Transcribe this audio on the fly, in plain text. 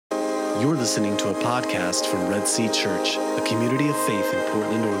You're listening to a podcast from Red Sea Church, a community of faith in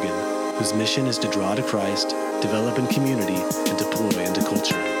Portland, Oregon, whose mission is to draw to Christ, develop in community, and deploy into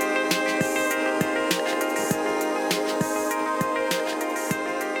culture.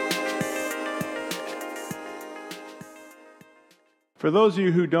 For those of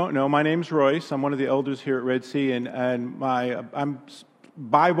you who don't know, my name's Royce. I'm one of the elders here at Red Sea, and I'm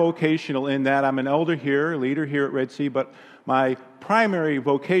bivocational in that I'm an elder here, a leader here at Red Sea, but my primary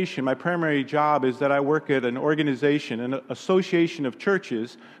vocation, my primary job is that I work at an organization, an association of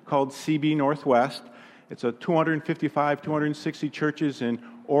churches called CB Northwest. It's a 260 churches in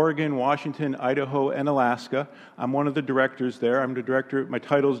Oregon, Washington, Idaho, and Alaska. I'm one of the directors there. I'm the director, my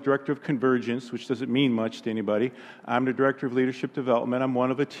title is Director of Convergence, which doesn't mean much to anybody. I'm the Director of Leadership Development. I'm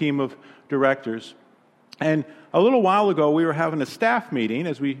one of a team of directors. And a little while ago, we were having a staff meeting,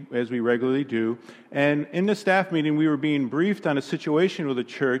 as we regularly do, and in the staff meeting, we were being briefed on a situation with the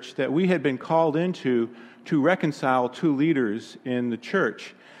church that we had been called into to reconcile two leaders in the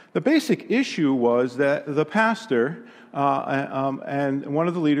church. The basic issue was that the pastor and one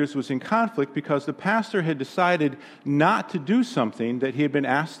of the leaders was in conflict because the pastor had decided not to do something that he had been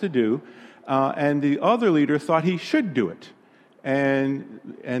asked to do, and the other leader thought he should do it, and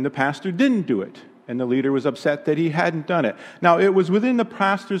the pastor didn't do it. And the leader was upset that he hadn't done it. Now, it was within the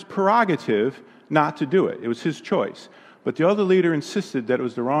pastor's prerogative not to do it. It was his choice. But the other leader insisted that it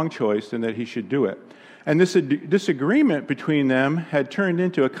was the wrong choice and that he should do it. And this disagreement between them had turned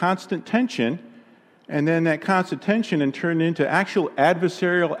into a constant tension, and then that constant tension had turned into actual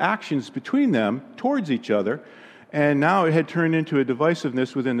adversarial actions between them towards each other, and now it had turned into a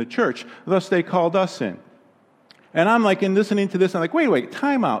divisiveness within the church. Thus, they called us in. And I'm like, in listening to this, I'm like, wait,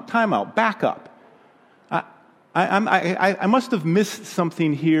 time out, back up. I must have missed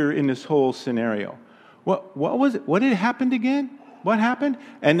something here in this whole scenario. What was it? What had happened again? What happened?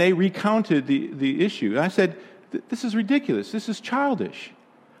 And they recounted the issue. And I said, this is ridiculous. This is childish.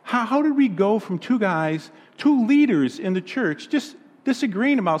 How did we go from two leaders in the church, just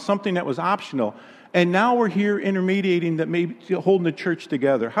disagreeing about something that was optional, and now we're here intermediating that maybe holding the church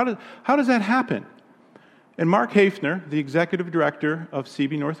together? How does that happen? And Mark Hafner, the executive director of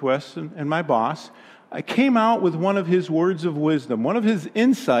CB Northwest and my boss, I came out with one of his words of wisdom, one of his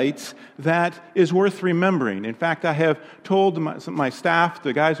insights that is worth remembering. In fact, I have told my staff,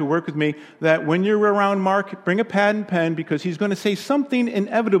 the guys who work with me, that when you're around Mark, bring a pad and pen because he's going to say something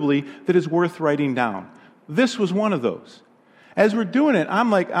inevitably that is worth writing down. This was one of those. As we're doing it,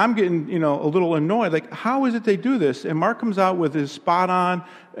 I'm getting, a little annoyed. Like, how is it they do this? And Mark comes out with his spot-on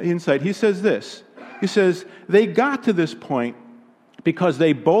insight. He says this. He says, they got to this point because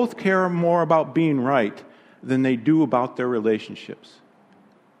they both care more about being right than they do about their relationships.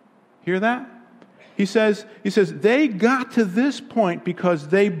 Hear that? He says, they got to this point because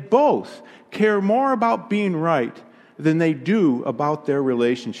they both care more about being right than they do about their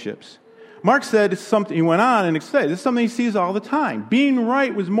relationships. Mark said it's something, he went on and said, it's something he sees all the time. Being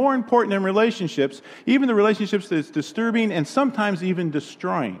right was more important than relationships, even the relationships that's disturbing and sometimes even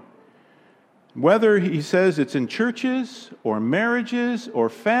destroying. Whether he says it's in churches or marriages or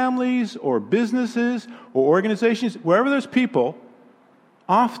families or businesses or organizations, wherever there's people,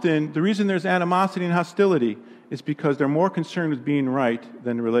 often the reason there's animosity and hostility is because they're more concerned with being right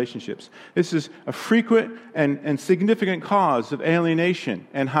than the relationships. This is a frequent and significant cause of alienation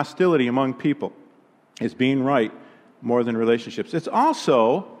and hostility among people, is being right more than relationships. It's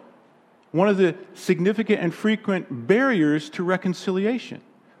also one of the significant and frequent barriers to reconciliation.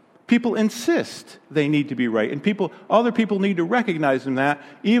 People insist they need to be right, and other people need to recognize them that,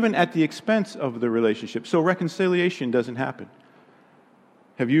 even at the expense of the relationship. So reconciliation doesn't happen.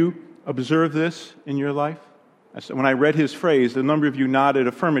 Have you observed this in your life? When I read his phrase, a number of you nodded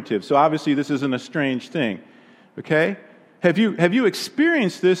affirmative. So obviously this isn't a strange thing. Okay? Have you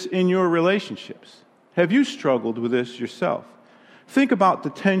experienced this in your relationships? Have you struggled with this yourself? Think about the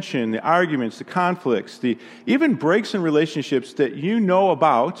tension, the arguments, the conflicts, the even breaks in relationships that you know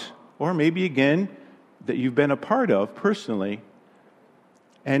about, or maybe again, that you've been a part of personally,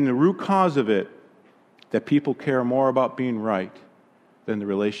 and the root cause of it, that people care more about being right than the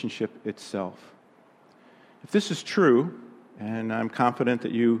relationship itself. If this is true, and I'm confident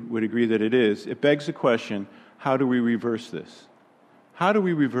that you would agree that it is, it begs the question, how do we reverse this? How do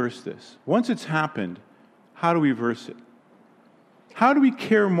we reverse this? Once it's happened, how do we reverse it? How do we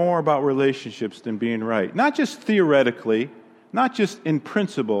care more about relationships than being right? Not just theoretically, not just in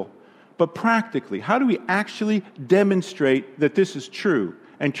principle, but practically. How do we actually demonstrate that this is true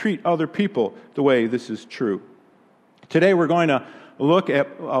and treat other people the way this is true? Today we're going to look at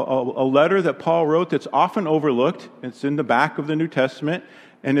a letter that Paul wrote that's often overlooked. It's in the back of the New Testament,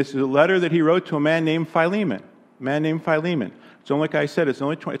 And it's a letter that he wrote to a man named Philemon. It's only, like I said, it's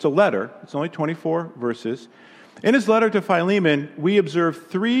a letter. It's only 24 verses. In his letter to Philemon, we observe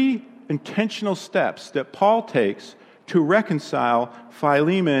 3 intentional steps that Paul takes to reconcile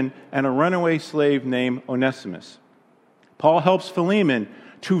Philemon and a runaway slave named Onesimus. Paul helps Philemon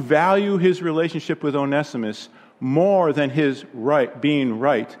to value his relationship with Onesimus more than his being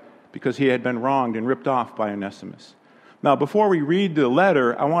right, because he had been wronged and ripped off by Onesimus. Now, before we read the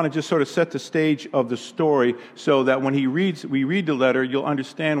letter, I want to just sort of set the stage of the story so that when we read the letter, you'll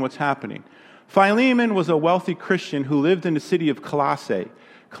understand what's happening. Philemon was a wealthy Christian who lived in the city of Colossae.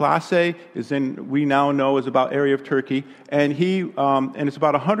 Colossae we now know is about area of Turkey, and it's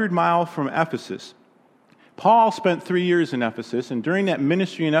about 100 miles from Ephesus. Paul spent 3 years in Ephesus, and during that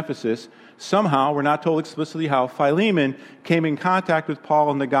ministry in Ephesus, somehow, we're not told explicitly how, Philemon came in contact with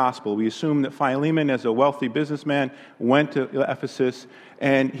Paul in the gospel. We assume that Philemon, as a wealthy businessman, went to Ephesus,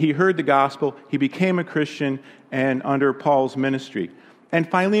 and he heard the gospel. He became a Christian and under Paul's ministry. And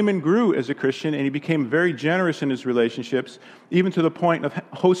Philemon grew as a Christian, and he became very generous in his relationships, even to the point of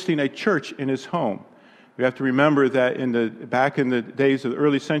hosting a church in his home. We have to remember that back in the days of the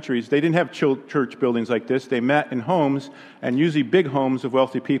early centuries, they didn't have church buildings like this. They met in homes, and usually big homes of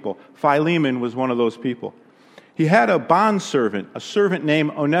wealthy people. Philemon was one of those people. He had a bondservant, a servant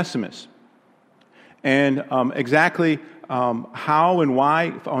named Onesimus. And exactly how and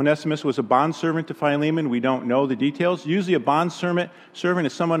why Onesimus was a bondservant to Philemon, we don't know the details. Usually a bondservant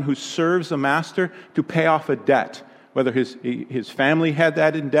is someone who serves a master to pay off a debt. Whether his family had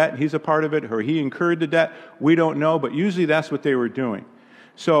that in debt, he's a part of it, or he incurred the debt, we don't know, but usually that's what they were doing.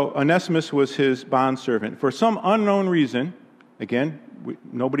 So Onesimus was his bondservant. For some unknown reason, again,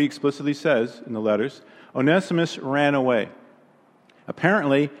 nobody explicitly says in the letters, Onesimus ran away,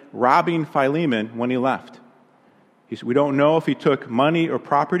 apparently robbing Philemon when he left. We don't know if he took money or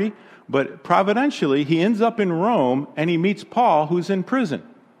property, but providentially, he ends up in Rome, and he meets Paul, who's in prison.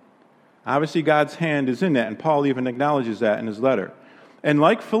 Obviously, God's hand is in that, and Paul even acknowledges that in his letter. And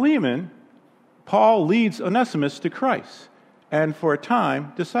like Philemon, Paul leads Onesimus to Christ, and for a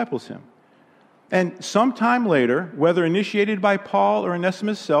time, disciples him. And sometime later, whether initiated by Paul or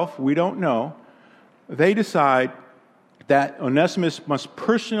Onesimus himself, we don't know, they decide that Onesimus must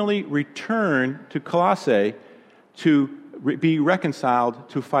personally return to Colossae to be reconciled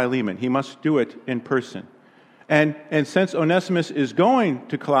to Philemon. He must do it in person. And since Onesimus is going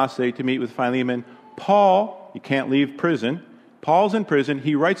to Colossae to meet with Philemon, Paul, he can't leave prison. Paul's in prison.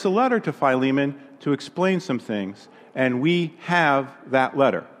 He writes a letter to Philemon to explain some things. And we have that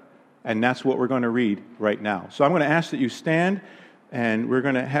letter. And that's what we're going to read right now. So I'm going to ask that you stand, and we're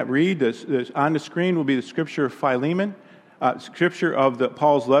going to read this. On the screen will be the scripture of Philemon, scripture of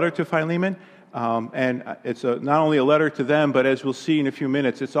Paul's letter to Philemon. And it's not only a letter to them, but as we'll see in a few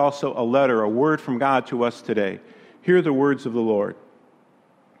minutes, it's also a letter, a word from God to us today. Hear the words of the Lord.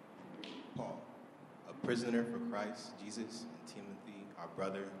 Paul, a prisoner for Christ Jesus, and Timothy, our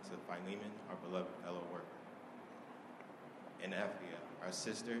brother, to Philemon, our beloved fellow worker, and Apphia, our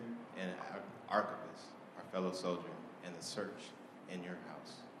sister, and Archippus, our fellow soldier, and the church in your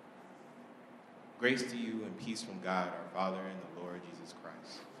house. Grace to you and peace from God, our Father, and the Lord Jesus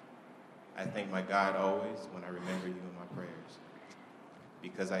Christ. I thank my God always when I remember you in my prayers,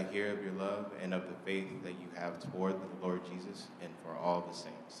 because I hear of your love and of the faith that you have toward the Lord Jesus and for all the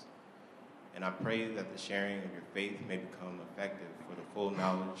saints. And I pray that the sharing of your faith may become effective for the full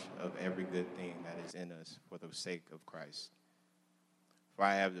knowledge of every good thing that is in us for the sake of Christ. For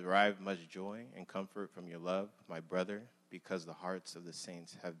I have derived much joy and comfort from your love, my brother, because the hearts of the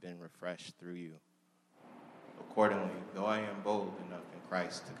saints have been refreshed through you. Accordingly, though I am bold enough in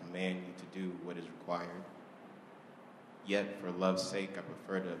Christ to command you to do what is required, yet for love's sake I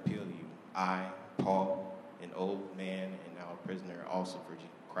prefer to appeal to you. I, Paul, an old man and now a prisoner also for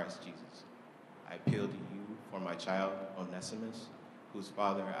Christ Jesus. I appeal to you for my child, Onesimus, whose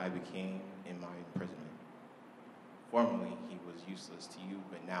father I became in my imprisonment. Formerly he was useless to you,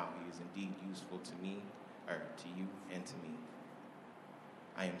 but now he is indeed useful to me, or to you and to me.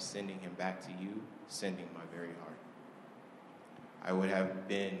 I am sending him back to you, sending my very heart. I would have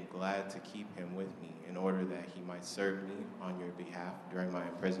been glad to keep him with me in order that he might serve me on your behalf during my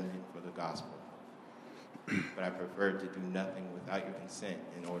imprisonment for the gospel. But I preferred to do nothing without your consent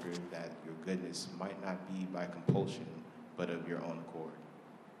in order that your goodness might not be by compulsion, but of your own accord.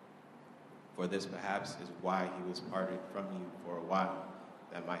 For this perhaps is why he was parted from you for a while,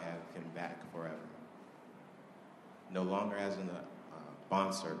 that might have him back forever. No longer as a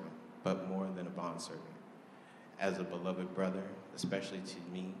bondservant, but more than a bondservant, as a beloved brother, especially to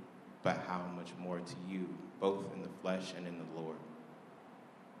me, but how much more to you, both in the flesh and in the Lord.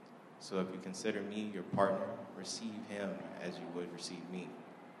 So if you consider me your partner, receive him as you would receive me.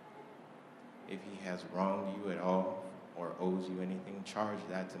 If he has wronged you at all or owes you anything, charge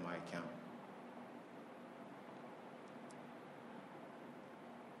that to my account.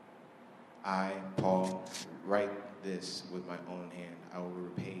 I, Paul, write this with my own hand. I will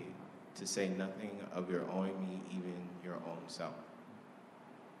repay it, to say nothing of your owing me even your own self.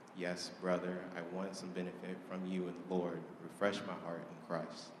 Yes, brother, I want some benefit from you in the Lord. Refresh my heart in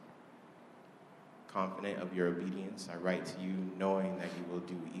Christ. Confident of your obedience, I write to you, knowing that you will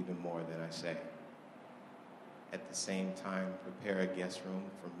do even more than I say. At the same time, prepare a guest room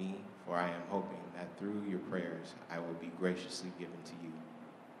for me, for I am hoping that through your prayers I will be graciously given to you.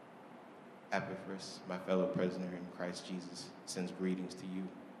 Epaphras, my fellow prisoner in Christ Jesus, sends greetings to you.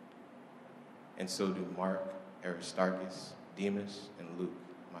 And so do Mark, Aristarchus, Demas, and Luke,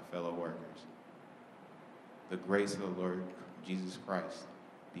 my fellow workers. The grace of the Lord Jesus Christ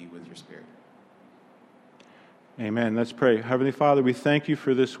be with your spirit. Amen. Let's pray. Heavenly Father, we thank you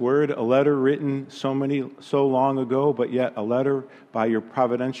for this word, a letter written so long ago, but yet a letter by your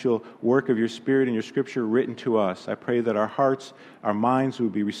providential work of your Spirit and your Scripture written to us. I pray that our hearts, our minds will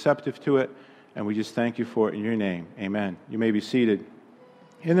be receptive to it, and we just thank you for it in your name. Amen. You may be seated.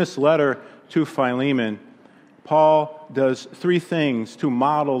 In this letter to Philemon, Paul does three things to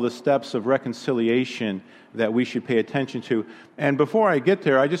model the steps of reconciliation that we should pay attention to. And before I get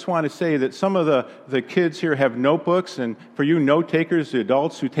there, I just want to say that some of the kids here have notebooks, and for you note takers, the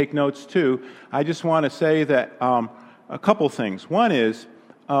adults who take notes too, I just want to say that a couple things. One is,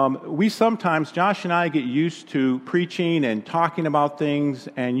 we sometimes, Josh and I, get used to preaching and talking about things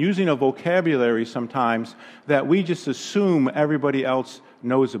and using a vocabulary sometimes that we just assume everybody else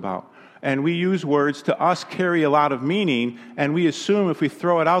knows about. And we use words to us carry a lot of meaning, and we assume if we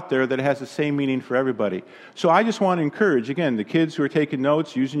throw it out there that it has the same meaning for everybody. So I just want to encourage, again, the kids who are taking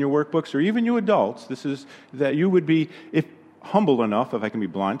notes, using your workbooks, or even you adults, this is that you would be humble enough, if I can be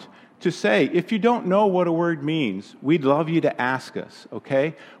blunt, to say, if you don't know what a word means, we'd love you to ask us,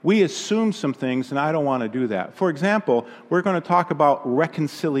 okay? We assume some things, and I don't want to do that. For example, we're going to talk about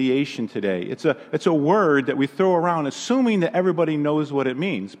reconciliation today. It's a word that we throw around assuming that everybody knows what it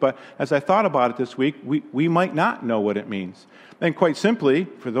means. But as I thought about it this week, we might not know what it means. And quite simply,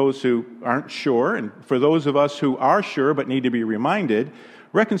 for those who aren't sure, and for those of us who are sure but need to be reminded,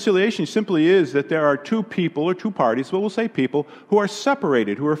 reconciliation simply is that there are two people or two parties, but we'll say people, who are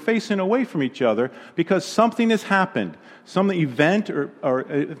separated, who are facing away from each other because something has happened. Some event or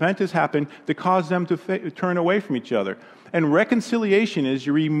event has happened that caused them to turn away from each other. And reconciliation is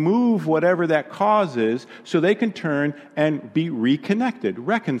you remove whatever that cause is so they can turn and be reconnected,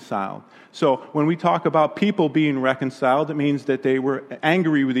 reconciled. So when we talk about people being reconciled, it means that they were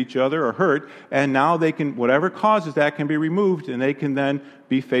angry with each other or hurt, and now they can, whatever causes that can be removed, and they can then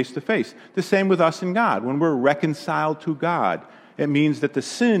be face to face. The same with us and God. When we're reconciled to God, it means that the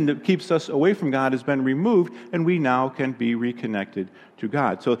sin that keeps us away from God has been removed, and we now can be reconnected to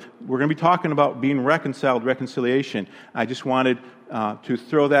God. So we're going to be talking about being reconciled, reconciliation. I just wanted to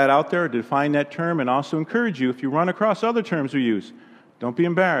throw that out there, define that term, and also encourage you, if you run across other terms we use, don't be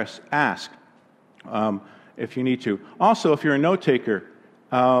embarrassed. Ask if you need to. Also, if you're a note taker,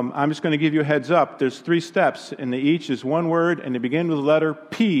 I'm just going to give you a heads up. There's 3 steps, and each is one word, and they begin with the letter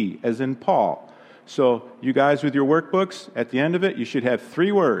P, as in Paul. So you guys with your workbooks, at the end of it, you should have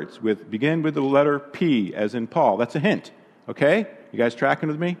 3 words begin with the letter P, as in Paul. That's a hint. Okay? You guys tracking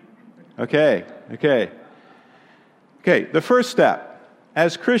with me? Okay. The first step.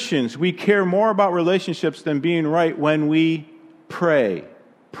 As Christians, we care more about relationships than being right when we pray.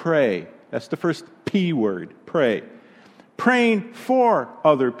 Pray. That's the first P word. Pray. Praying for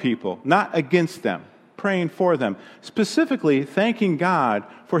other people, not against them. Praying for them. Specifically, thanking God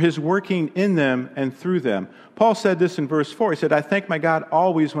for His working in them and through them. Paul said this in verse 4. He said, I thank my God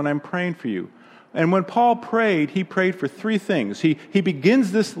always when I'm praying for you. And when Paul prayed, he prayed for 3 things. He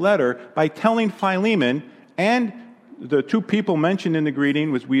begins this letter by telling Philemon, and the 2 people mentioned in the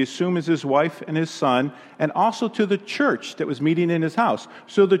greeting, which we assume is his wife and his son, and also to the church that was meeting in his house.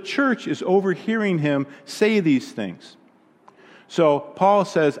 So the church is overhearing him say these things. So Paul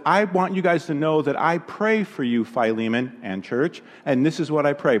says, I want you guys to know that I pray for you, Philemon and church, and this is what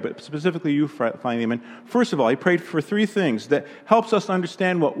I pray, but specifically you, Philemon. First of all, he prayed for 3 things that helps us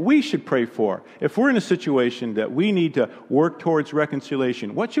understand what we should pray for. If we're in a situation that we need to work towards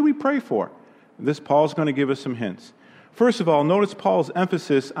reconciliation, what should we pray for? Paul's going to give us some hints. First of all, notice Paul's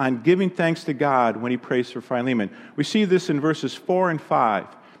emphasis on giving thanks to God when he prays for Philemon. We see this in verses 4 and 5.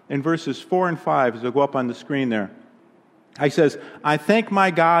 In verses 4 and 5, as they'll go up on the screen there, he says, I thank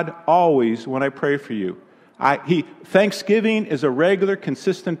my God always when I pray for you. Thanksgiving is a regular,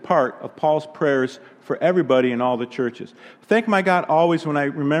 consistent part of Paul's prayers for everybody in all the churches. Thank my God always when I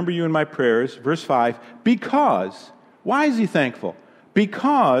remember you in my prayers, verse 5, because, why is he thankful?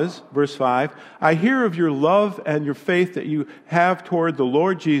 Because, verse 5, I hear of your love and your faith that you have toward the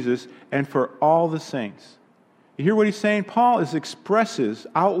Lord Jesus and for all the saints. You hear what he's saying? Paul expresses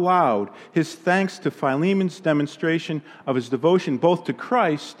out loud his thanks to Philemon's demonstration of his devotion both to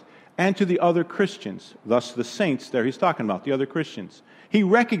Christ and to the other Christians. Thus the saints there he's talking about, the other Christians. He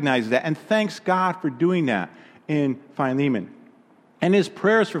recognizes that and thanks God for doing that in Philemon. And his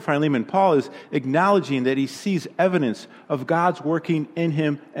prayers for Philemon, Paul is acknowledging that he sees evidence of God's working in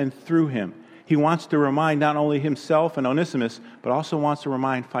him and through him. He wants to remind not only himself and Onesimus, but also wants to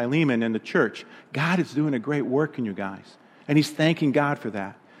remind Philemon and the church, God is doing a great work in you guys. And he's thanking God for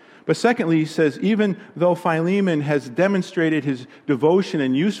that. But secondly, he says, even though Philemon has demonstrated his devotion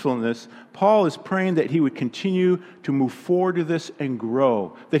and usefulness, Paul is praying that he would continue to move forward to this and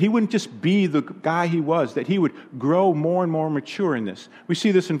grow. That he wouldn't just be the guy he was, that he would grow more and more mature in this. We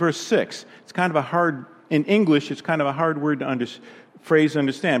see this in verse 6. It's kind of a hard, in English, it's kind of a hard word to phrase to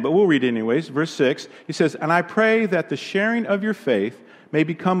understand, but we'll read it anyways. Verse 6, he says, and I pray that the sharing of your faith may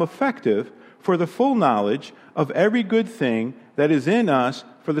become effective for the full knowledge of every good thing that is in us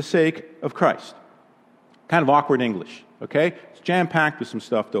for the sake of Christ. Kind of awkward English, okay? It's jam-packed with some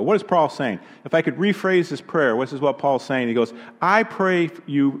stuff, though. What is Paul saying? If I could rephrase this prayer, this is what Paul's saying. He goes, I pray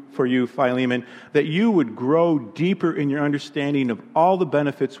for you, Philemon, that you would grow deeper in your understanding of all the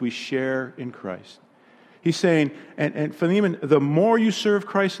benefits we share in Christ. He's saying, and Philemon, the more you serve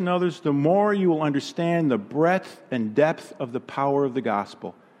Christ and others, the more you will understand the breadth and depth of the power of the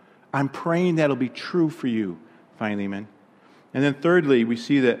gospel. I'm praying that'll be true for you, Philemon. And then thirdly, we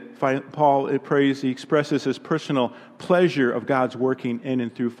see that Paul he expresses his personal pleasure of God's working in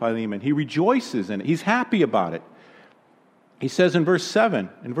and through Philemon. He rejoices in it. He's happy about it. He says in verse 7,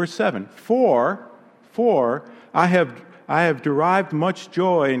 For I have derived much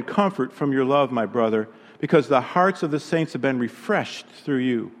joy and comfort from your love, my brother, because the hearts of the saints have been refreshed through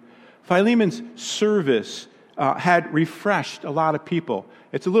you. Philemon's service had refreshed a lot of people.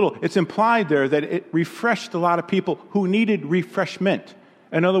 It's implied there that it refreshed a lot of people who needed refreshment.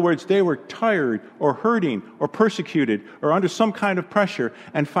 In other words, they were tired or hurting or persecuted or under some kind of pressure,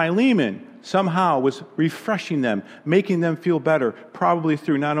 and Philemon somehow was refreshing them, making them feel better, probably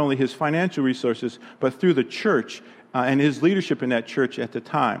through not only his financial resources, but through the church and his leadership in that church at the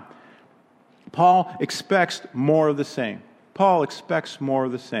time. Paul expects more of the same. Paul expects more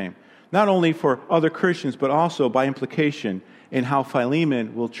of the same. Not only for other Christians, but also by implication in how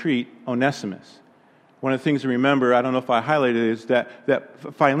Philemon will treat Onesimus. One of the things to remember, I don't know if I highlighted it, is that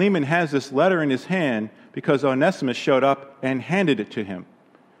Philemon has this letter in his hand because Onesimus showed up and handed it to him.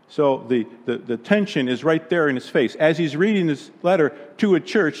 So the tension is right there in his face. As he's reading this letter to a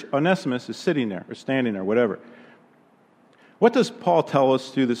church, Onesimus is sitting there or standing there, whatever. What does Paul tell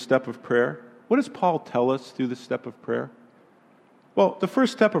us through the step of prayer? What does Paul tell us through the step of prayer? Well, the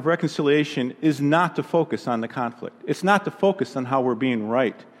first step of reconciliation is not to focus on the conflict. It's not to focus on how we're being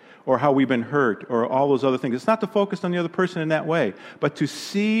right or how we've been hurt or all those other things. It's not to focus on the other person in that way, but to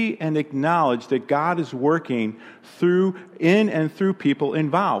see and acknowledge that God is working in and through people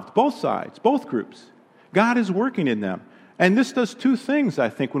involved, both sides, both groups. God is working in them. And this does two things, I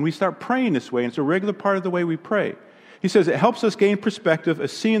think, when we start praying this way, and it's a regular part of the way we pray. He says it helps us gain perspective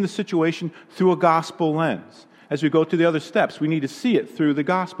of seeing the situation through a gospel lens. As we go through the other steps, we need to see it through the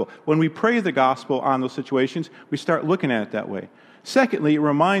gospel. When we pray the gospel on those situations, we start looking at it that way. Secondly, it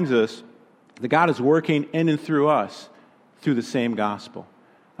reminds us that God is working in and through us through the same gospel.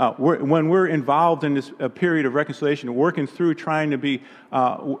 When we're involved in this period of reconciliation, working through trying to be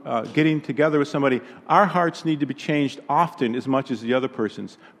getting together with somebody, our hearts need to be changed often as much as the other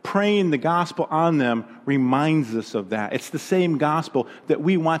person's. Praying the gospel on them reminds us of that. It's the same gospel that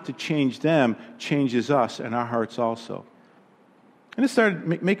we want to change them, changes us and our hearts also. And it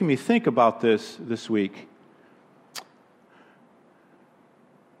started making me think about this week.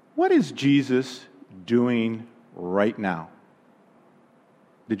 What is Jesus doing right now?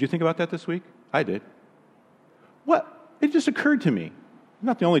 Did you think about that this week? I did. It just occurred to me.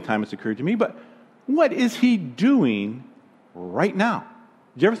 Not the only time it's occurred to me, but what is he doing right now?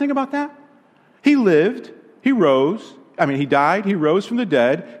 Did you ever think about that? He lived, he died, he rose from the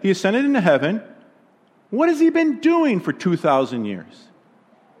dead, he ascended into heaven. What has he been doing for 2,000 years?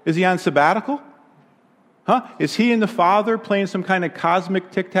 Is he on sabbatical? Is he and the Father playing some kind of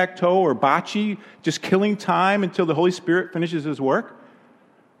cosmic tic-tac-toe or bocce, just killing time until the Holy Spirit finishes his work?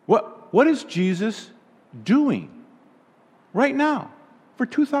 What is Jesus doing right now for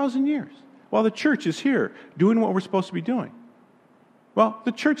 2,000 years? while the church is here doing what we're supposed to be doing? Well,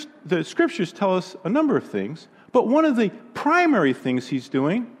 the scriptures tell us a number of things, but one of the primary things he's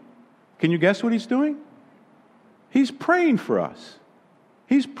doing, can you guess what he's doing? He's praying for us.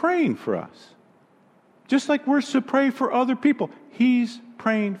 He's praying for us. Just like we're to pray for other people, he's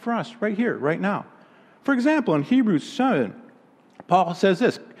praying for us right here, right now. For example, in Hebrews 7, Paul says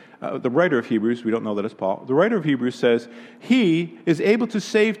this. The writer of Hebrews, we don't know that it's Paul, the writer of Hebrews says, he is able to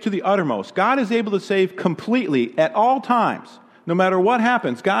save to the uttermost. God is able to save completely at all times. No matter what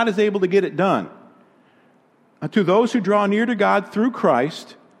happens, God is able to get it done. To those who draw near to God through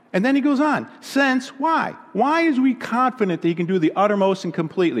Christ. And then he goes on. Since, why? Why is we confident that he can do the uttermost and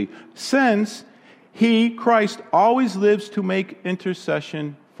completely? Since he, Christ, always lives to make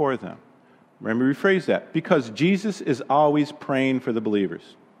intercession for them. Remember, rephrase that. Because Jesus is always praying for the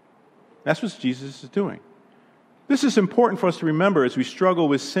believers. That's what Jesus is doing. This is important for us to remember as we struggle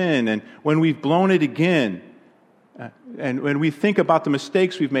with sin and when we've blown it again. And when we think about the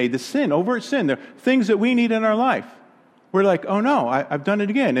mistakes we've made, the sin, overt sin, the things that we need in our life. We're like, oh no, I've done it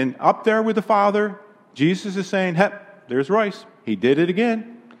again. And up there with the Father, Jesus is saying, "Hep, there's Royce. He did it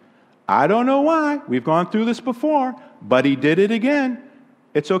again. I don't know why. We've gone through this before, but he did it again.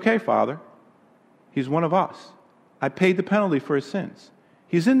 It's okay, Father. He's one of us. I paid the penalty for his sins.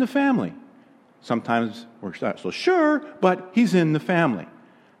 He's in the family." Sometimes we're not so sure, but he's in the family.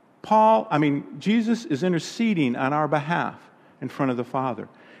 Jesus is interceding on our behalf in front of the Father.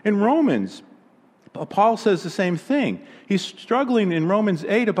 In Romans, Paul says the same thing. He's struggling in Romans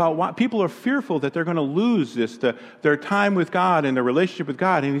 8 about why people are fearful that they're going to lose their time with God and their relationship with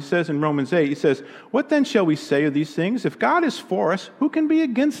God. And he says in Romans 8, he says, "What then shall we say of these things? If God is for us, who can be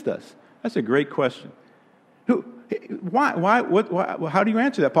against us?" That's a great question. How do you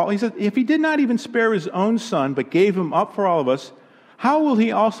answer that, Paul? He says, if he did not even spare his own son, but gave him up for all of us, how will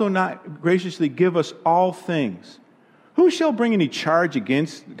he also not graciously give us all things? Who shall bring any charge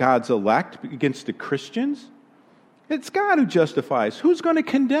against God's elect, against the Christians? It's God who justifies. Who's going to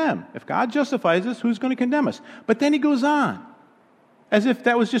condemn? If God justifies us, who's going to condemn us? But then he goes on, as if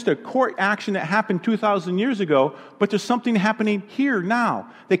that was just a court action that happened 2,000 years ago, but there's something happening here now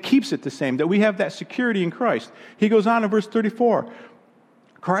that keeps it the same, that we have that security in Christ. He goes on in verse 34,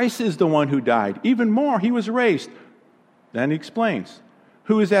 Christ is the one who died. Even more, he was raised. Then he explains,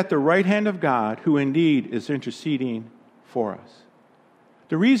 who is at the right hand of God, who indeed is interceding for us.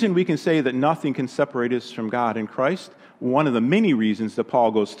 The reason we can say that nothing can separate us from God in Christ, one of the many reasons that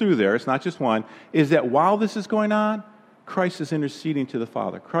Paul goes through there, it's not just one, is that while this is going on, Christ is interceding to the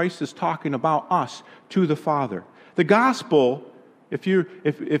Father. Christ is talking about us to the Father. The gospel,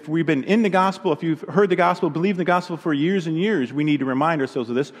 if we've been in the gospel, if you've heard the gospel, believed in the gospel for years and years, we need to remind ourselves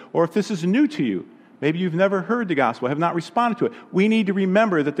of this. Or if this is new to you, maybe you've never heard the gospel, have not responded to it, we need to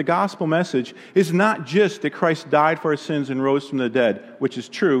remember that the gospel message is not just that Christ died for our sins and rose from the dead, which is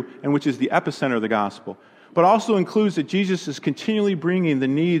true and which is the epicenter of the gospel, but also includes that Jesus is continually bringing the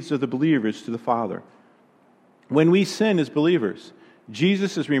needs of the believers to the Father. When we sin as believers,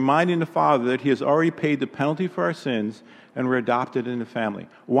 Jesus is reminding the Father that he has already paid the penalty for our sins and we're adopted in the family.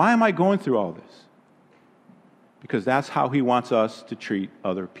 Why am I going through all this? Because that's how he wants us to treat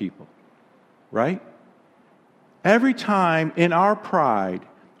other people. Right? Every time in our pride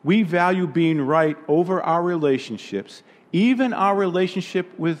we value being right over our relationships, even our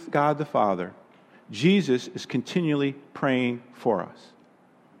relationship with God the Father, Jesus is continually praying for us.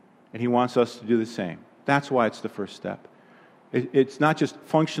 And he wants us to do the same. That's why it's the first step. It's not just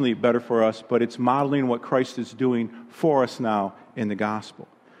functionally better for us, but it's modeling what Christ is doing for us now in the gospel.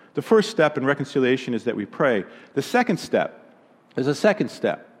 The first step in reconciliation is that we pray. The second step is a second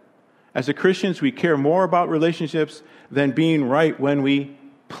step. As a Christians, we care more about relationships than being right when we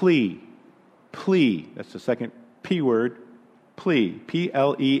plea. Plea. That's the second P word. Plea.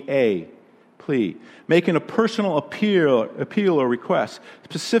 P-L-E-A. Plea. Making a personal appeal or request,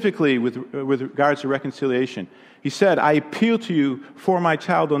 specifically with regards to reconciliation. He said, I appeal to you for my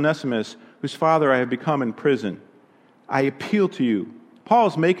child Onesimus, whose father I have become in prison. I appeal to you. Paul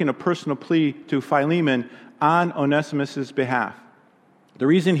is making a personal plea to Philemon on Onesimus' behalf. The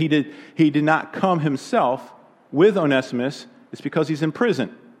reason he did not come himself with Onesimus is because he's in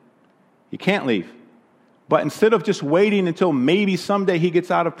prison. He can't leave. But instead of just waiting until maybe someday he gets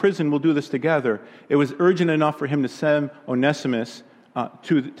out of prison, we'll do this together, it was urgent enough for him to send Onesimus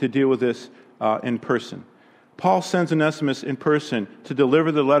to deal with this in person. Paul sends Onesimus in person to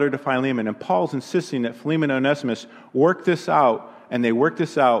deliver the letter to Philemon, and Paul's insisting that Philemon and Onesimus work this out, and they work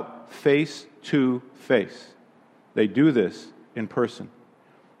this out face to face. They do this in person.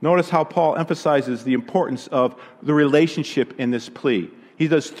 Notice how Paul emphasizes the importance of the relationship in this plea. He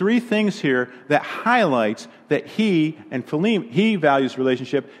does three things here that highlights that he values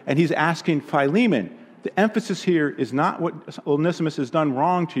relationship, and he's asking Philemon. The emphasis here is not what Onesimus has done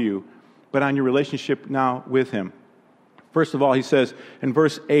wrong to you, but on your relationship now with him. First of all, he says in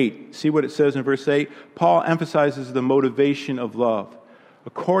verse 8, see what it says in verse 8? Paul emphasizes the motivation of love.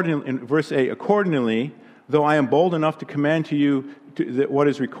 In verse 8, accordingly, though I am bold enough to command to you what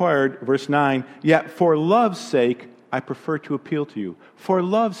is required, verse 9, yet for love's sake, I prefer to appeal to you. For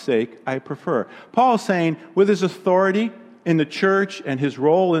love's sake, I prefer. Paul is saying, with his authority in the church and his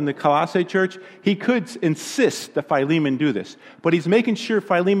role in the Colossae church, he could insist that Philemon do this. But he's making sure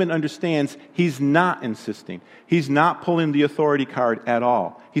Philemon understands he's not insisting. He's not pulling the authority card at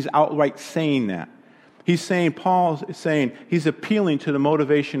all. He's outright saying that. Paul is saying, he's appealing to the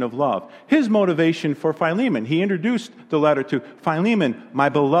motivation of love. His motivation for Philemon, he introduced the letter to Philemon, my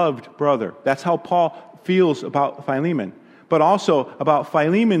beloved brother. That's how Paul feels about Philemon, but also about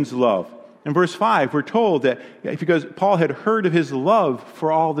Philemon's love. In verse 5, we're told that because Paul had heard of his love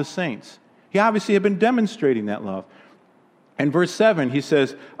for all the saints, he obviously had been demonstrating that love. In verse 7, he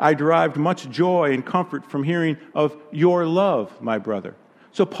says, I derived much joy and comfort from hearing of your love, my brother.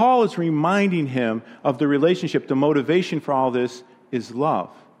 So Paul is reminding him of the relationship. The motivation for all this is love,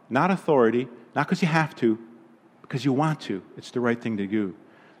 not authority, not because you have to, because you want to. It's the right thing to do.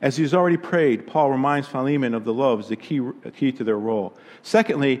 As he's already prayed, Paul reminds Philemon of the love as the key to their role.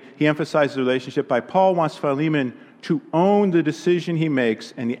 Secondly, he emphasizes the relationship by Paul wants Philemon to own the decision he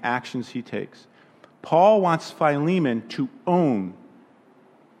makes and the actions he takes. Paul wants Philemon to own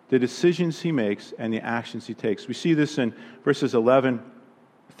the decisions he makes and the actions he takes. We see this in verses 11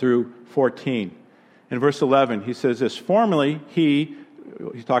 through 14. In verse 11, he says this, formerly he's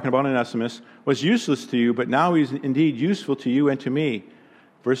talking about Onesimus, was useless to you, but now he's indeed useful to you and to me.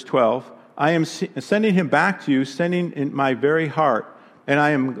 Verse 12, I am sending him back to you, sending in my very heart, and I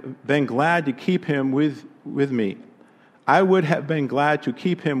am then glad to keep him with me. I would have been glad to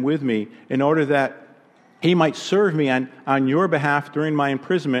keep him with me in order that he might serve me on your behalf during my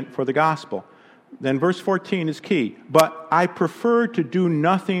imprisonment for the gospel. Then verse 14 is key. But I prefer to do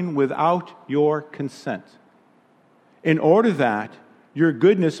nothing without your consent, in order that your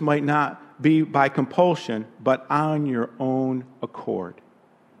goodness might not be by compulsion, but on your own accord.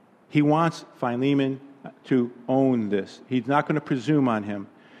 He wants Philemon to own this. He's not going to presume on him.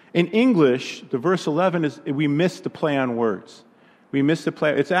 In English, the verse 11 is, we miss the play on words. We miss the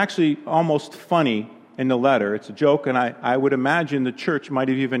play. It's actually almost funny in the letter. It's a joke, and I would imagine the church might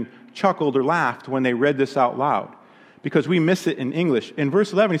have even chuckled or laughed when they read this out loud, because we miss it in English. In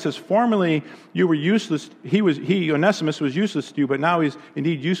verse 11, he says, formerly you were useless. Onesimus was useless to you, but now he's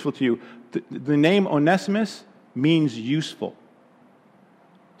indeed useful to you. The name Onesimus means useful.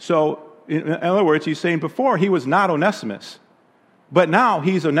 So, in other words, he's saying before he was not Onesimus, but now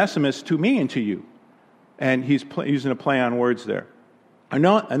he's Onesimus to me and to you. And he's using a play on words there.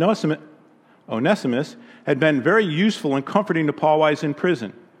 Onesimus had been very useful and comforting to Paul while he's in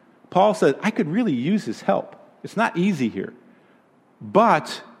prison. Paul said, I could really use his help. It's not easy here.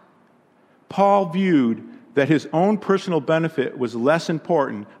 But Paul viewed that his own personal benefit was less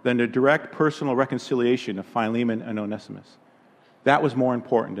important than the direct personal reconciliation of Philemon and Onesimus. That was more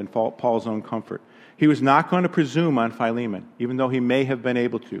important than Paul's own comfort. He was not going to presume on Philemon, even though he may have been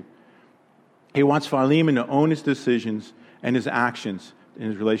able to. He wants Philemon to own his decisions and his actions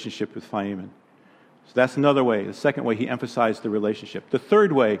in his relationship with Philemon. So that's another way. The second way, he emphasized the relationship. The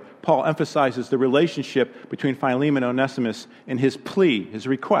third way, Paul emphasizes the relationship between Philemon and Onesimus in his plea, his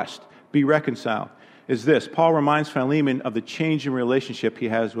request, be reconciled, is this. Paul reminds Philemon of the change in relationship he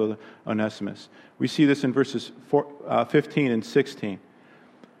has with Onesimus. We see this in verses 15 and 16.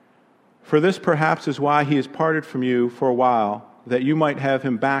 For this perhaps is why he has parted from you for a while, that you might have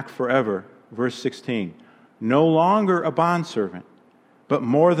him back forever. Verse 16. No longer a bondservant, but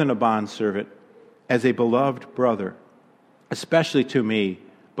more than a bondservant, as a beloved brother, especially to me,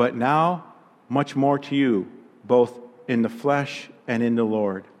 but now much more to you, both in the flesh and in the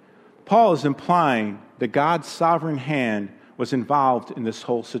Lord. Paul is implying that God's sovereign hand was involved in this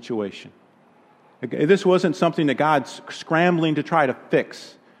whole situation. This wasn't something that God's scrambling to try to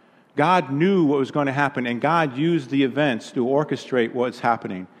fix. God knew what was going to happen, and God used the events to orchestrate what's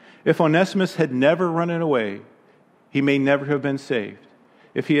happening. If Onesimus had never run away, he may never have been saved.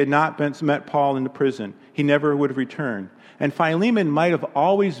 If he had not met Paul in the prison, he never would have returned. And Philemon might have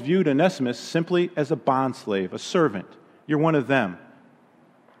always viewed Onesimus simply as a bondslave, a servant. You're one of them.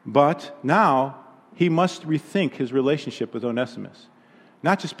 But now he must rethink his relationship with Onesimus.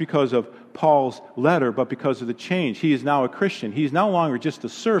 Not just because of Paul's letter, but because of the change. He is now a Christian. He's no longer just a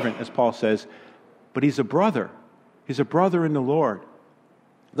servant, as Paul says, but he's a brother. He's a brother in the Lord.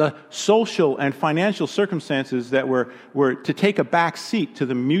 The social and financial circumstances that were to take a back seat to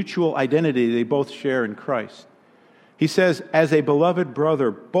the mutual identity they both share in Christ. He says, as a beloved brother,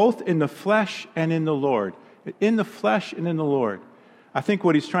 both in the flesh and in the Lord. In the flesh and in the Lord. I think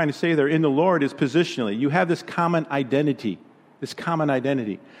what he's trying to say there, in the Lord, is positionally. You have this common identity. This common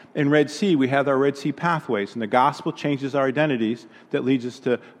identity. In Red Sea, we have our Red Sea pathways, and the gospel changes our identities that leads us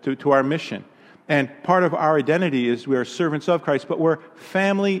to our mission. And part of our identity is we are servants of Christ, but we're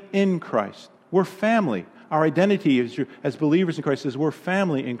family in Christ. We're family. Our identity as believers in Christ is we're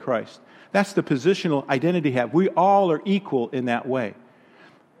family in Christ. That's the positional identity we have. We all are equal in that way.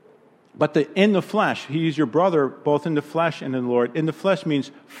 But in the flesh, he is your brother both in the flesh and in the Lord. In the flesh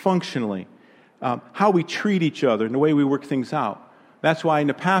means functionally. How we treat each other and the way we work things out. That's why in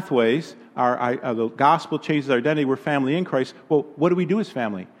the pathways, the gospel changes our identity. We're family in Christ. Well, what do we do as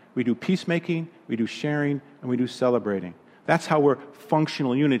family? We do peacemaking, we do sharing, and we do celebrating. That's how we're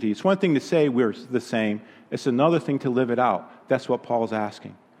functional unity. It's one thing to say we're the same. It's another thing to live it out. That's what Paul's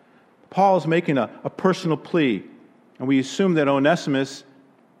asking. Paul is making a personal plea, and we assume that Onesimus,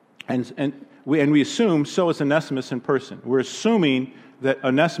 and we assume so is Onesimus in person. We're assuming that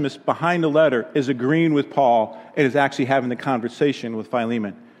Onesimus behind the letter is agreeing with Paul and is actually having the conversation with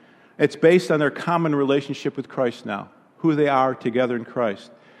Philemon. It's based on their common relationship with Christ now, who they are together in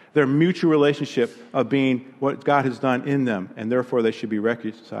Christ. Their mutual relationship of being what God has done in them, and therefore they should be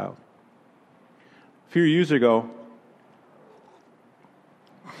reconciled. A few years ago,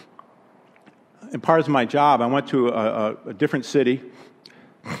 in part of my job, I went to a different city.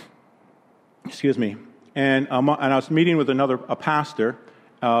 Excuse me. And I was meeting with a pastor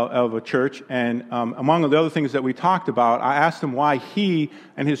of a church, and among the other things that we talked about, I asked him why he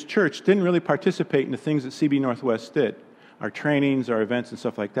and his church didn't really participate in the things that CB Northwest did. Our trainings, our events, and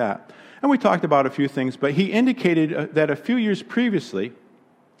stuff like that. And we talked about a few things, but he indicated that a few years previously,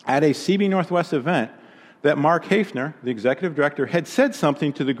 at a CB Northwest event, that Mark Hafner, the executive director, had said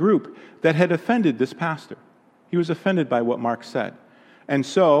something to the group that had offended this pastor. He was offended by what Mark said. And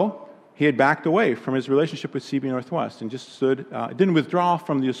so he had backed away from his relationship with CB Northwest and just didn't withdraw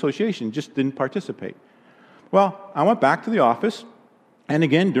from the association, just didn't participate. Well, I went back to the office, and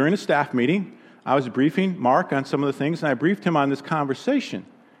again, during a staff meeting, I was briefing Mark on some of the things, and I briefed him on this conversation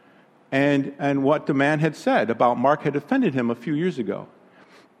and what the man had said about Mark had offended him a few years ago.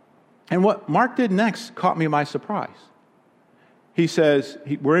 And what Mark did next caught me by surprise. He says,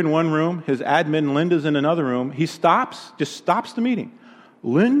 we're in one room, his admin, Linda's in another room. He just stops the meeting.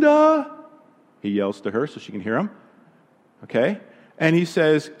 Linda, he yells to her so she can hear him. Okay? And he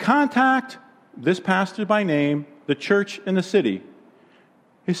says, contact this pastor by name, the church in the city.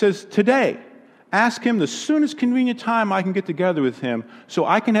 He says, today, ask him the soonest convenient time I can get together with him so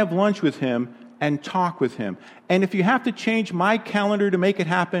I can have lunch with him and talk with him. And if you have to change my calendar to make it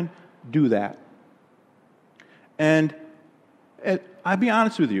happen, do that. And I'll be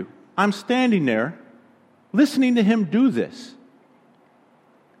honest with you. I'm standing there listening to him do this.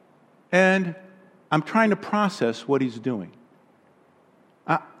 And I'm trying to process what he's doing.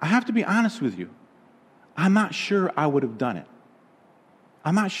 I have to be honest with you. I'm not sure I would have done it.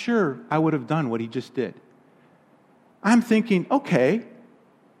 I'm not sure I would have done what he just did. I'm thinking, okay,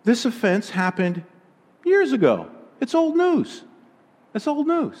 this offense happened years ago. It's old news. It's old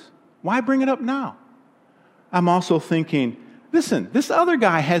news. Why bring it up now? I'm also thinking, listen, this other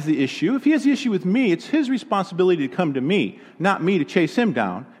guy has the issue. If he has the issue with me, it's his responsibility to come to me, not me to chase him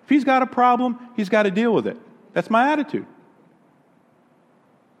down. If he's got a problem, he's got to deal with it. That's my attitude.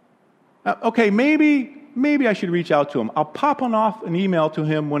 Okay, maybe I should reach out to him. I'll pop off an email to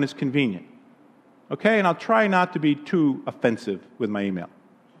him when it's convenient. Okay, and I'll try not to be too offensive with my email.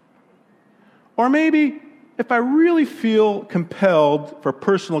 Or maybe, if I really feel compelled for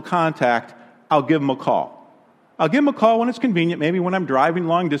personal contact, I'll give him a call. I'll give him a call when it's convenient, maybe when I'm driving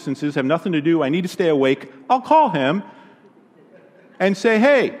long distances, have nothing to do, I need to stay awake. I'll call him and say,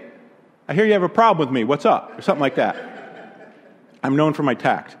 hey, I hear you have a problem with me. What's up? Or something like that. I'm known for my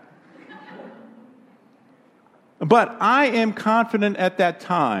tact. But I am confident at that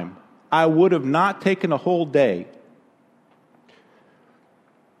time I would have not taken a whole day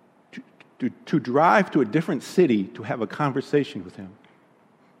to drive to a different city to have a conversation with him.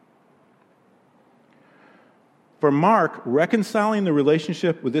 For Mark, reconciling the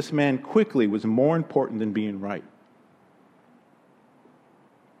relationship with this man quickly was more important than being right.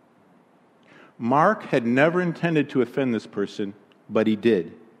 Mark had never intended to offend this person, but he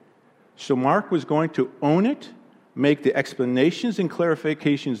did. So Mark was going to own it, make the explanations and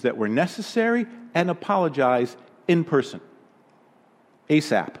clarifications that were necessary, and apologize in person,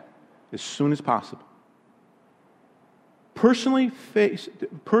 ASAP, as soon as possible. Personal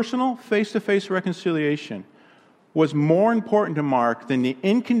face-to-face reconciliation was more important to Mark than the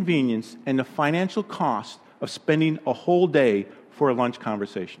inconvenience and the financial cost of spending a whole day for a lunch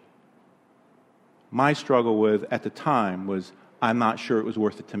conversation. My struggle at the time was, I'm not sure it was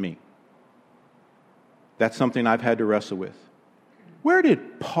worth it to me. That's something I've had to wrestle with. Where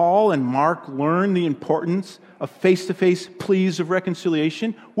did Paul and Mark learn the importance of face-to-face pleas of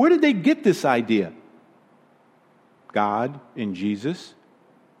reconciliation? Where did they get this idea? God in Jesus,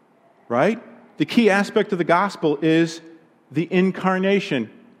 right? The key aspect of the gospel is the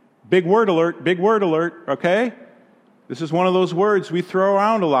incarnation. Big word alert, okay? This is one of those words we throw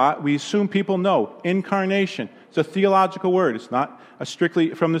around a lot. We assume people know. Incarnation. It's a theological word. It's not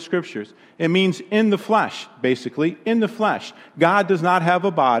strictly from the Scriptures. It means in the flesh, basically, in the flesh. God does not have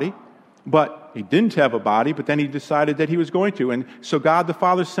a body, but He didn't have a body, but then He decided that He was going to. And so God the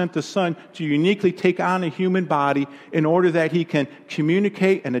Father sent the Son to uniquely take on a human body in order that He can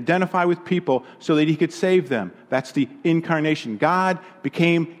communicate and identify with people so that He could save them. That's the incarnation. God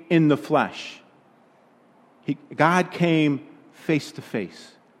became in the flesh. God came face to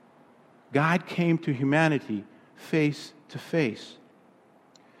face. God came to humanity face to face.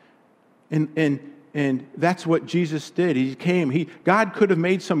 And that's what Jesus did. He came. God could have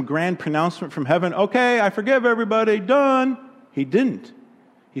made some grand pronouncement from heaven. Okay, I forgive everybody. Done. He didn't.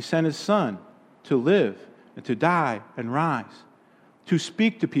 He sent His Son to live and to die and rise, to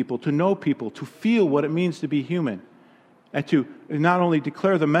speak to people, to know people, to feel what it means to be human, and to not only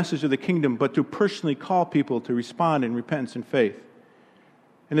declare the message of the kingdom, but to personally call people to respond in repentance and faith.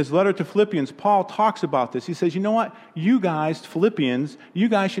 In his letter to Philippians, Paul talks about this. He says, you know what? You guys, Philippians, you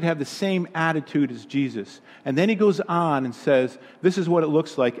guys should have the same attitude as Jesus. And then he goes on and says, this is what it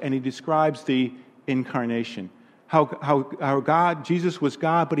looks like, and he describes the incarnation. How God, Jesus was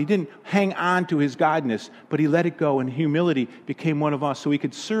God, but He didn't hang on to His godness, but He let it go, and humility became one of us so He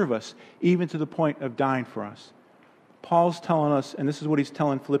could serve us, even to the point of dying for us. Paul's telling us, and this is what he's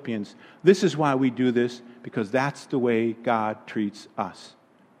telling Philippians, this is why we do this, because that's the way God treats us.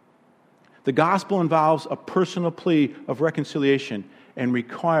 The gospel involves a personal plea of reconciliation and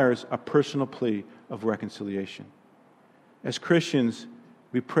requires a personal plea of reconciliation. As Christians,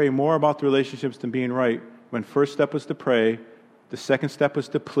 we pray more about the relationships than being right, when first step was to pray, the second step was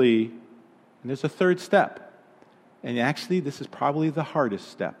to plea, and there's a third step. And actually, this is probably the hardest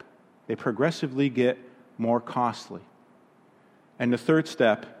step. They progressively get more costly. And the third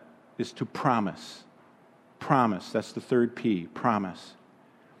step is to promise. Promise, that's the third P, promise.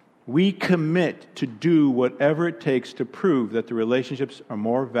 We commit to do whatever it takes to prove that the relationships are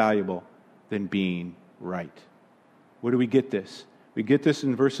more valuable than being right. Where do we get this? We get this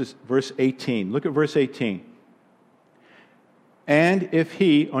in verse 18. Look at verse 18. And if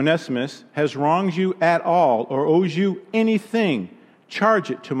he, Onesimus, has wronged you at all or owes you anything, charge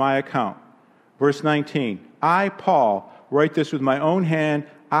it to my account. Verse 19. I, Paul, write this with my own hand.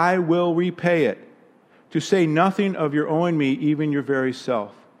 I will repay it. To say nothing of your owing me, even your very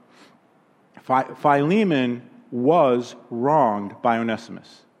self. Philemon was wronged by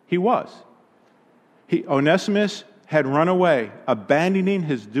Onesimus. He was. Onesimus had run away, abandoning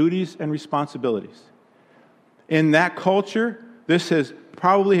his duties and responsibilities. In that culture, this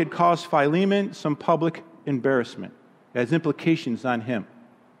had caused Philemon some public embarrassment. It has implications on him.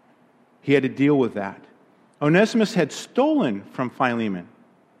 He had to deal with that. Onesimus had stolen from Philemon.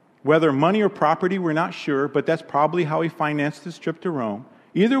 Whether money or property, we're not sure, but that's probably how he financed his trip to Rome.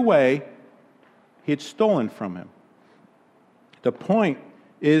 Either way, he had stolen from him. The point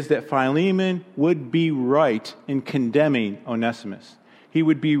is that Philemon would be right in condemning Onesimus. He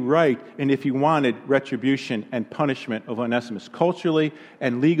would be right in if he wanted retribution and punishment of Onesimus. Culturally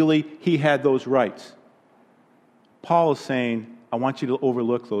and legally, he had those rights. Paul is saying, I want you to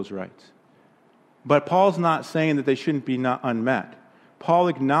overlook those rights. But Paul's not saying that they shouldn't be not unmet. Paul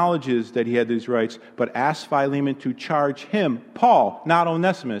acknowledges that he had these rights, but asks Philemon to charge him, Paul, not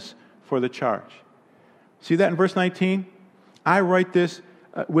Onesimus, for the charge. See that in verse 19? I write this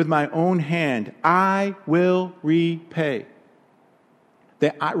with my own hand. I will repay.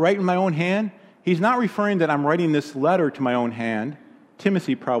 That I write in my own hand, he's not referring that I'm writing this letter to my own hand.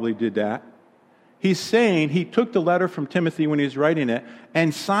 Timothy probably did that. He's saying he took the letter from Timothy when he was writing it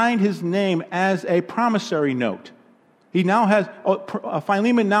and signed his name as a promissory note. He now has,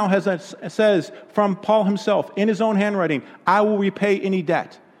 Philemon now says from Paul himself in his own handwriting, I will repay any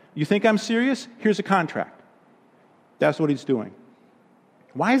debt. You think I'm serious? Here's a contract. That's what he's doing.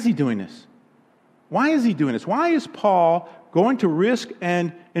 Why is he doing this? Why is he doing this? Why is Paul going to risk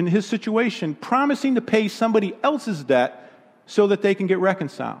and, in his situation, promising to pay somebody else's debt so that they can get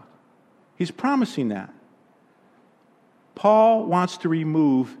reconciled? He's promising that. Paul wants to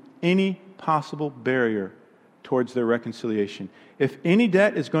remove any possible barrier towards their reconciliation. If any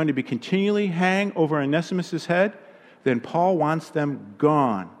debt is going to be continually hang over Onesimus' head, then Paul wants them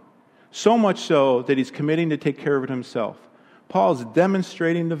gone. So much so that he's committing to take care of it himself. Paul is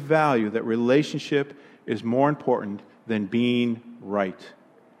demonstrating the value that relationship is more important than being right.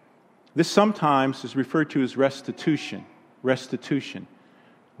 This sometimes is referred to as restitution. Restitution.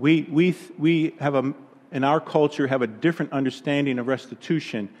 We have in our culture have a different understanding of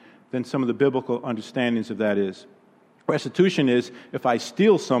restitution than some of the biblical understandings of that is. Restitution is if I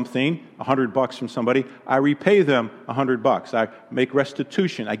steal something, $100 from somebody, I repay them $100. I make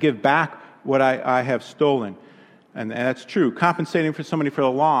restitution. I give back what I have stolen. And that's true. Compensating for somebody for a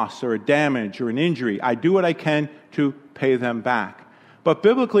loss or a damage or an injury. I do what I can to pay them back. But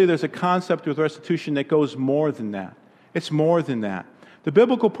biblically, there's a concept with restitution that goes more than that. It's more than that. The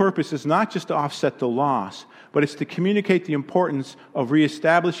biblical purpose is not just to offset the loss, but it's to communicate the importance of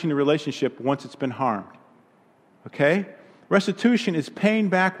reestablishing the relationship once it's been harmed. Okay? Restitution is paying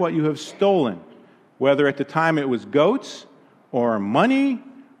back what you have stolen, whether at the time it was goats, or money,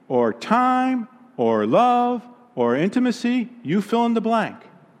 or time, or love, or intimacy. You fill in the blank.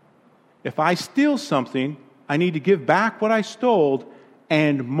 If I steal something, I need to give back what I stole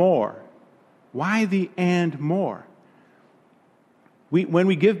and more. Why the and more? When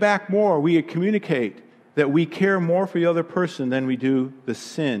we give back more, we communicate that we care more for the other person than we do the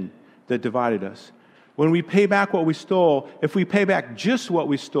sin that divided us. When we pay back what we stole, if we pay back just what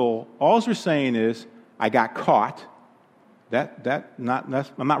we stole, all we're saying is, I got caught. I'm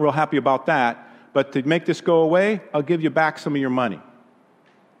not real happy about that. But to make this go away, I'll give you back some of your money.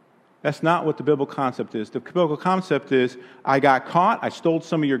 That's not what the biblical concept is. The biblical concept is, I got caught, I stole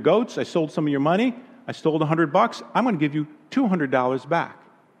some of your goats, I stole some of your money, I stole $100, I'm going to give you $200 back.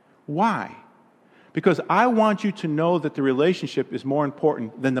 Why? Because I want you to know that the relationship is more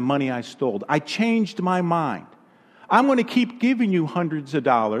important than the money I stole. I changed my mind. I'm going to keep giving you hundreds of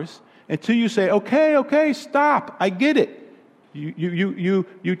dollars until you say, okay, stop, I get it.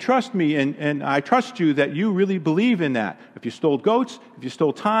 You trust me, and I trust you that you really believe in that. If you stole goats, if you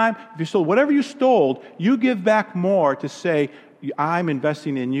stole time, if you stole whatever you stole, you give back more to say, I'm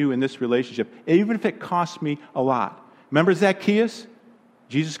investing in you in this relationship, even if it costs me a lot. Remember Zacchaeus?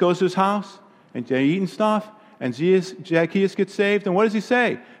 Jesus goes to his house, and they're eating stuff, and Zacchaeus gets saved, and what does he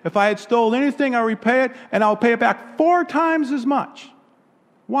say? If I had stolen anything, I'll repay it, and I'll pay it back 4 times as much.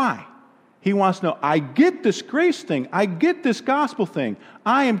 Why? He wants to know, I get this grace thing. I get this gospel thing.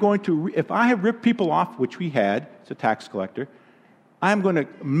 I am going to, if I have ripped people off, which we had, it's a tax collector, I'm going to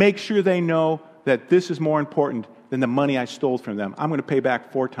make sure they know that this is more important than the money I stole from them. I'm going to pay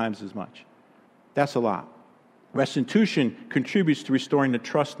back 4 times as much. That's a lot. Restitution contributes to restoring the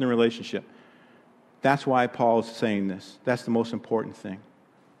trust in the relationship. That's why Paul is saying this. That's the most important thing.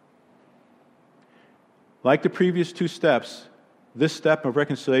 Like the previous 2 steps, this step of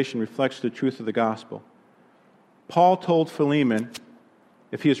reconciliation reflects the truth of the gospel. Paul told Philemon,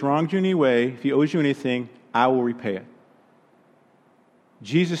 if he has wronged you in any way, if he owes you anything, I will repay it.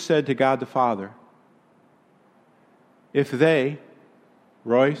 Jesus said to God the Father, if they,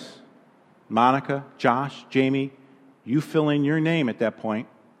 Royce, Monica, Josh, Jamie, you fill in your name at that point,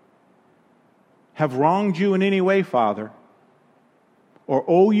 have wronged you in any way, Father, or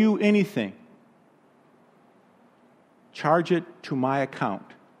owe you anything, charge it to my account.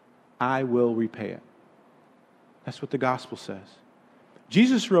 I will repay it. That's what the gospel says.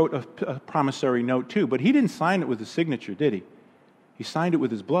 Jesus wrote a promissory note too, but he didn't sign it with his signature, did he? He signed it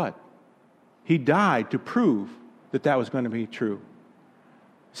with his blood. He died to prove that that was going to be true.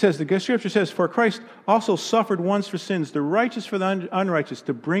 It says, the scripture says, for Christ also suffered once for sins, the righteous for the unrighteous,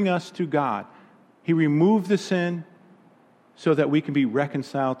 to bring us to God. He removed the sin so that we can be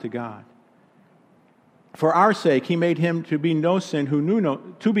reconciled to God. For our sake, he made him to be sin who knew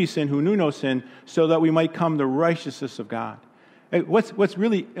no sin, so that we might come the righteousness of God. What's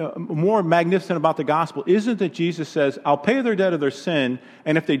really more magnificent about the gospel isn't that Jesus says, I'll pay their debt of their sin,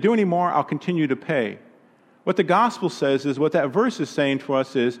 and if they do any more, I'll continue to pay. What the gospel says is, what that verse is saying to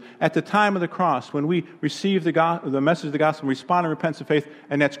us is, at the time of the cross, when we receive the message of the gospel, respond in repentance of faith,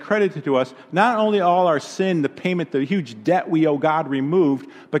 and that's credited to us, not only all our sin, the payment, the huge debt we owe God removed,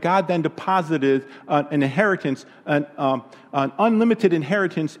 but God then deposited an inheritance, an unlimited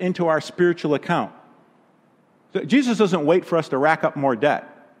inheritance into our spiritual account. So Jesus doesn't wait for us to rack up more debt.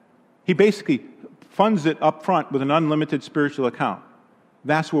 He basically funds it up front with an unlimited spiritual account.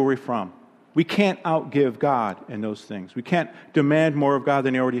 That's where we're from. We can't outgive God in those things. We can't demand more of God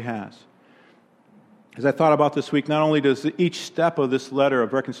than he already has. As I thought about this week, not only does each step of this letter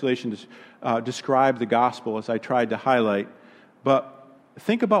of reconciliation describe the gospel, as I tried to highlight, but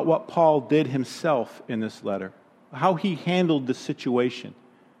think about what Paul did himself in this letter, how he handled the situation.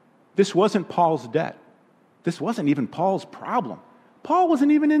 This wasn't Paul's debt. This wasn't even Paul's problem. Paul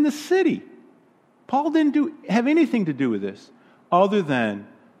wasn't even in the city. Paul didn't have anything to do with this other than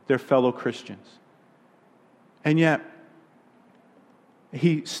their fellow Christians. And yet,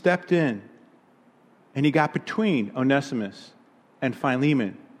 he stepped in and he got between Onesimus and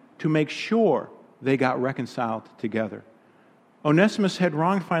Philemon to make sure they got reconciled together. Onesimus had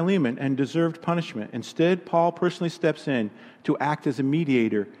wronged Philemon and deserved punishment. Instead, Paul personally steps in to act as a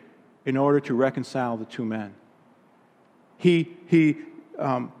mediator in order to reconcile the two men. He's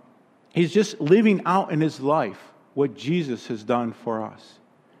just living out in his life what Jesus has done for us.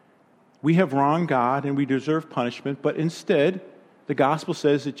 We have wronged God and we deserve punishment, but instead, the gospel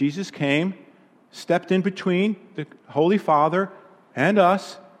says that Jesus came, stepped in between the Holy Father and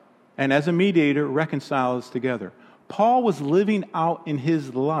us, and as a mediator, reconciled us together. Paul was living out in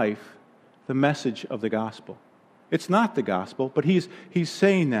his life the message of the gospel. It's not the gospel, but he's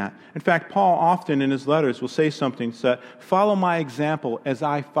saying that. In fact, Paul often in his letters will say something that, follow my example as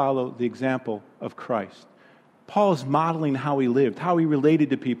I follow the example of Christ. Paul is modeling how he lived, how he related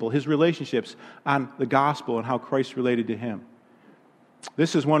to people, his relationships on the gospel and how Christ related to him.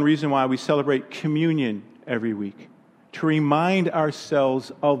 This is one reason why we celebrate communion every week, to remind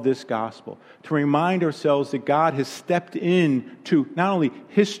ourselves of this gospel, to remind ourselves that God has stepped into not only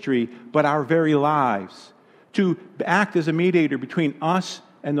history, but our very lives, to act as a mediator between us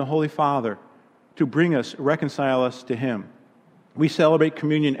and the Holy Father, to reconcile us to Him. We celebrate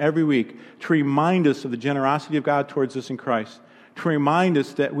communion every week to remind us of the generosity of God towards us in Christ, to remind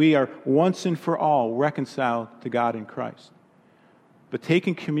us that we are once and for all reconciled to God in Christ. But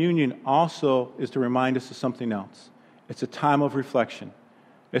taking communion also is to remind us of something else. It's a time of reflection.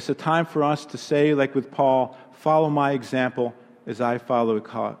 It's a time for us to say, like with Paul, follow my example as I follow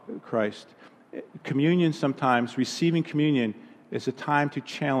Christ. Communion sometimes, receiving communion, is a time to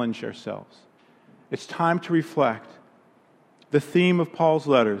challenge ourselves. It's time to reflect. The theme of Paul's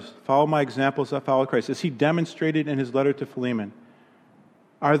letters, follow my example as I follow Christ, as he demonstrated in his letter to Philemon.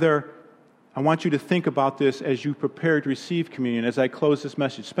 I want you to think about this as you prepare to receive communion, as I close this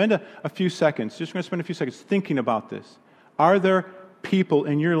message. Spend a few seconds, just going to spend a few seconds thinking about this. Are there people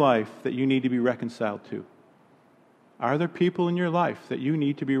in your life that you need to be reconciled to? Are there people in your life that you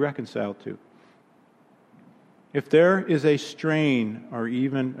need to be reconciled to? If there is a strain, or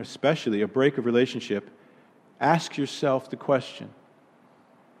even especially a break of relationship, ask yourself the question,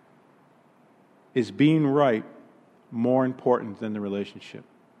 is being right more important than the relationship?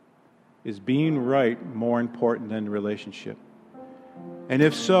 Is being right more important than the relationship? And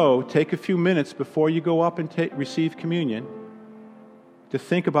if so, take a few minutes before you go up and receive communion to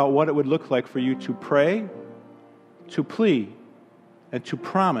think about what it would look like for you to pray, to plead, and to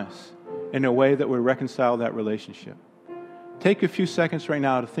promise in a way that would reconcile that relationship. Take a few seconds right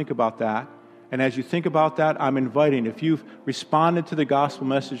now to think about that. And as you think about that, I'm inviting, if you've responded to the gospel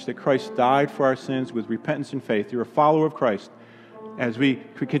message that Christ died for our sins with repentance and faith, you're a follower of Christ, as we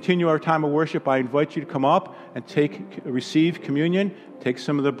continue our time of worship, I invite you to come up and receive communion. Take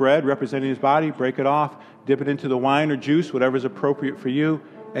some of the bread representing His body, break it off, dip it into the wine or juice, whatever is appropriate for you,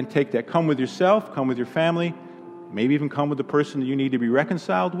 and take that. Come with yourself, come with your family, maybe even come with the person that you need to be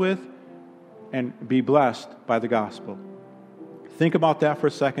reconciled with, and be blessed by the gospel. Think about that for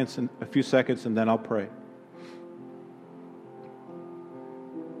a few seconds, and then I'll pray.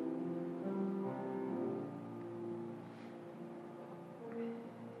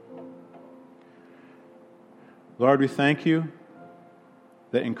 Lord, we thank you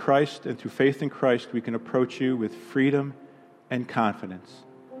that in Christ and through faith in Christ we can approach you with freedom and confidence.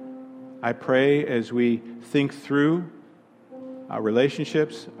 I pray as we think through our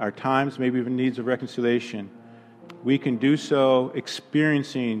relationships, our times, maybe even needs of reconciliation, we can do so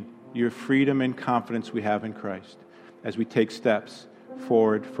experiencing your freedom and confidence we have in Christ as we take steps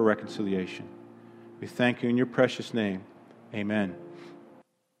forward for reconciliation. We thank you in your precious name. Amen.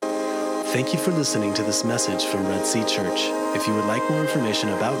 Thank you for listening to this message from Red Sea Church. If you would like more information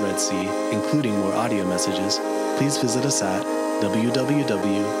about Red Sea, including more audio messages, please visit us at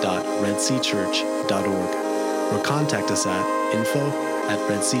www.redseachurch.org or contact us at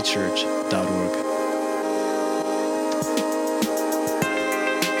info@redseachurch.org.